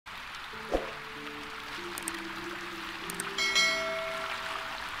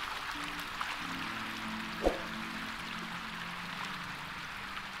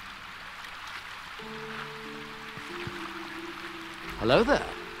Hello there.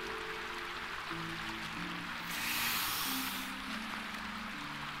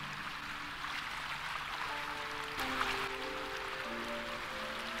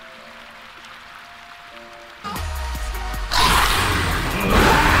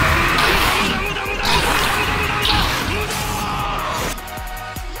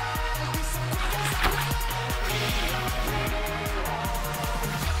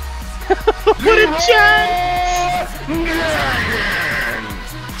 What a chance!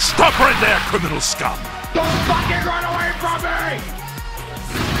 Stop right there, criminal scum! Don't fucking run away from me!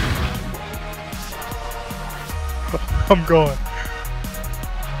 I'm going.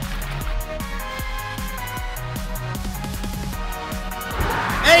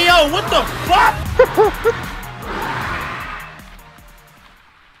 Hey yo, what the fuck?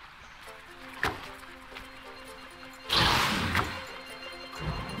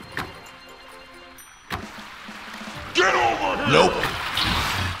 Get over here! Nope.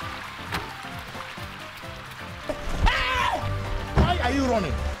 Why are you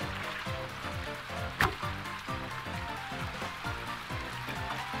running?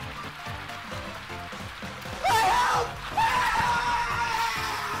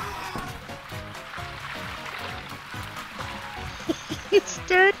 It's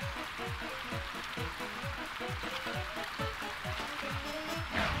dead.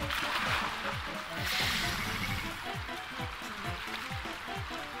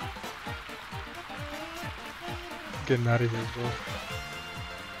 Getting out of here, bro.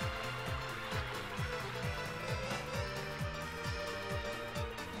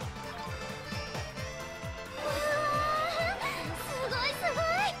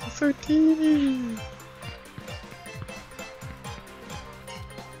 So teeny.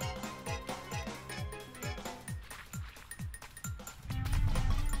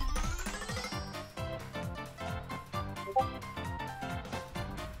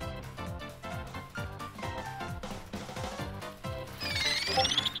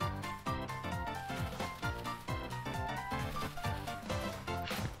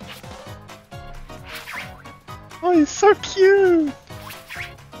 Oh, he's so cute!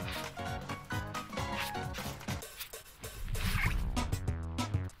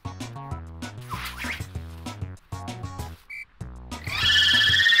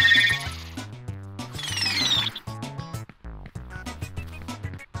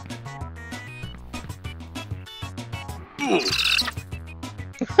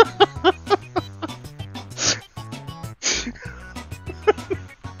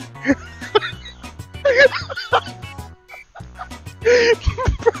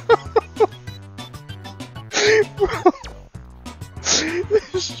 Bro,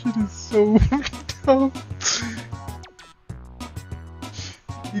 this shit is so dumb.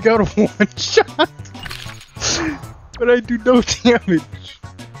 You got a one shot, but I do no damage.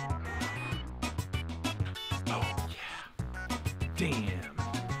 Oh yeah. Damn.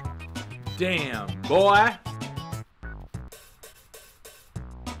 Damn, boy.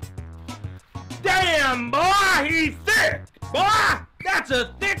 Damn, boy, he's thick! Boy! That's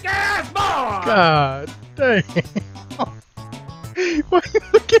a thick ass boy! God damn. Why are you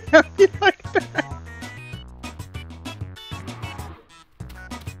looking at me like that?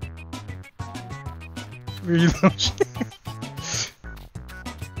 Reload.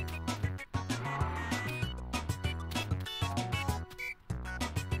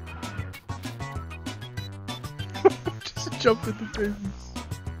 Just jump in the babies.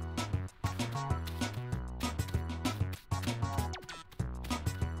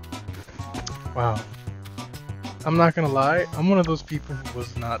 Wow. I'm not gonna lie, I'm one of those people who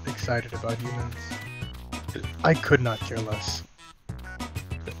was not excited about humans. I could not care less.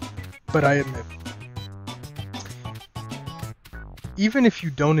 But I admit, even if you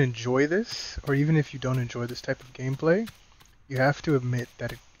don't enjoy this, or even if you don't enjoy this type of gameplay, you have to admit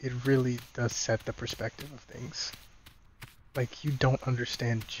that it really does set the perspective of things. Like, you don't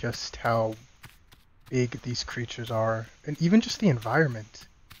understand just how big these creatures are, and even just the environment.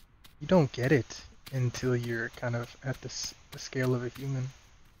 You don't get it until you're kind of at the scale of a human.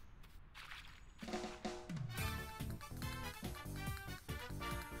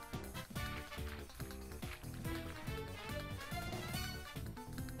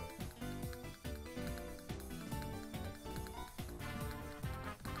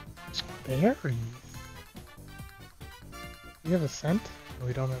 Berries. You have a scent? No,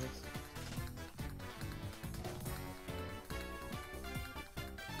 we don't have a scent.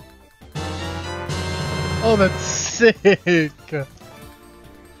 Oh, that's sick!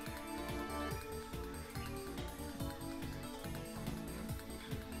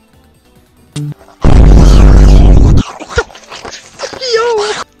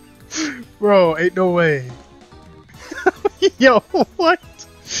 Bro, ain't no way. Yo, what?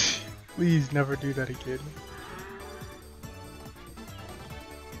 Please never do that again.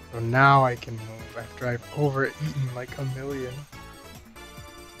 So now I can move after I've overeaten like a million.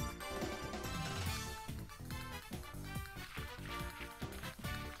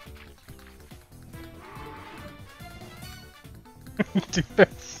 Dude,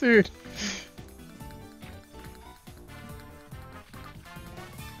 that's suit.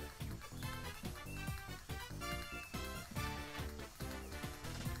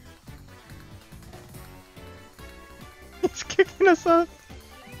 He's kicking us out.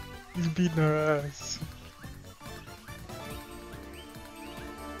 He's beating our ass.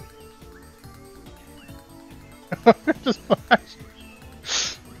 Just flash.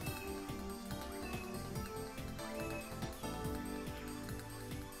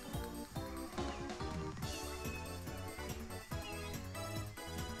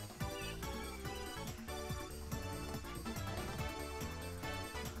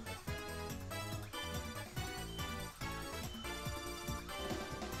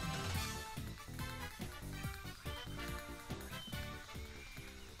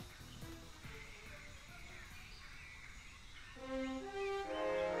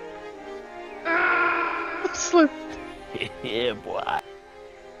 Slipped. Yeah, boy.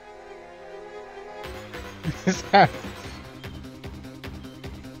 His hat.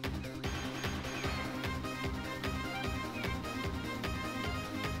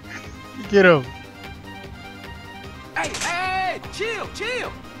 Get him. Hey, hey, chill,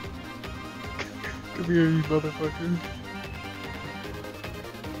 chill. Come here, you motherfucker.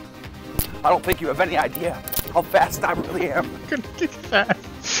 I don't think you have any idea how fast I really am. I'm gonna kick his ass.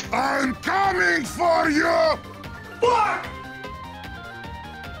 I'm coming for you! Fuck!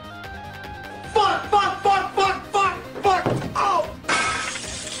 Fuck, fuck, fuck, fuck, fuck, fuck! Oh!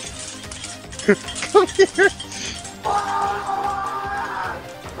 Come here.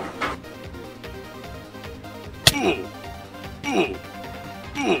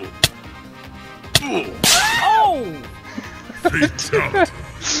 Oh!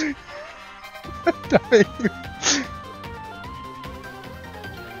 Fatality. I'm dying.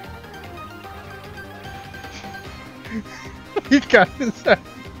 He got his ass.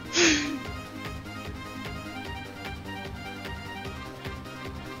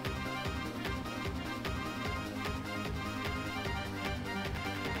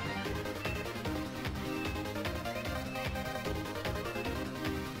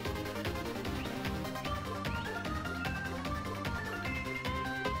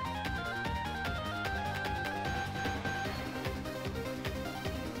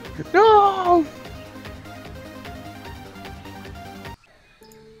 No!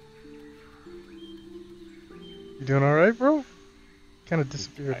 You doing alright, bro? Kinda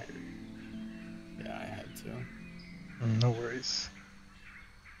disappeared. Yeah, I had to. No worries.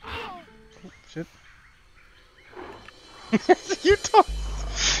 Oh, shit. You talk.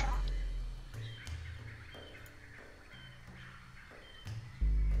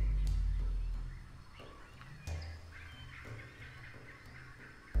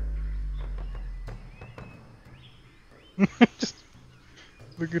 Just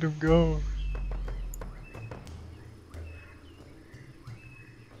look at him go.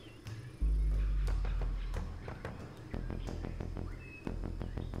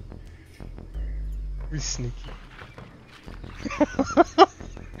 We sneaky.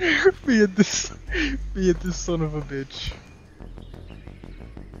 Be at this son of a bitch.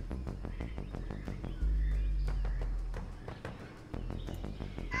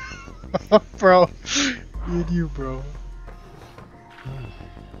 Bro, me and you, bro.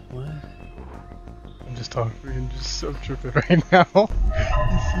 What? I'm just talking. I'm just so tripping right now.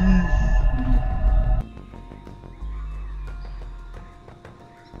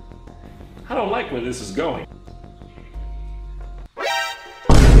 I don't like where this is going.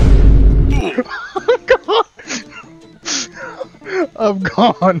 I'm gone. I'm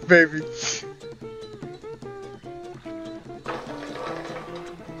gone, baby.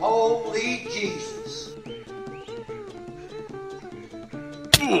 Holy Jesus.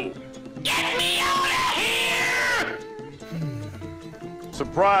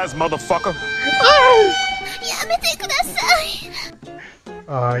 Surprise, motherfucker.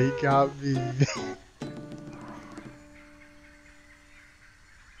 Oh, he got me.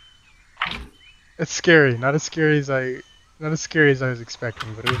 It's scary. Not as scary as I was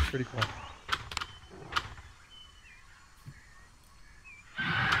expecting, but it was pretty cool.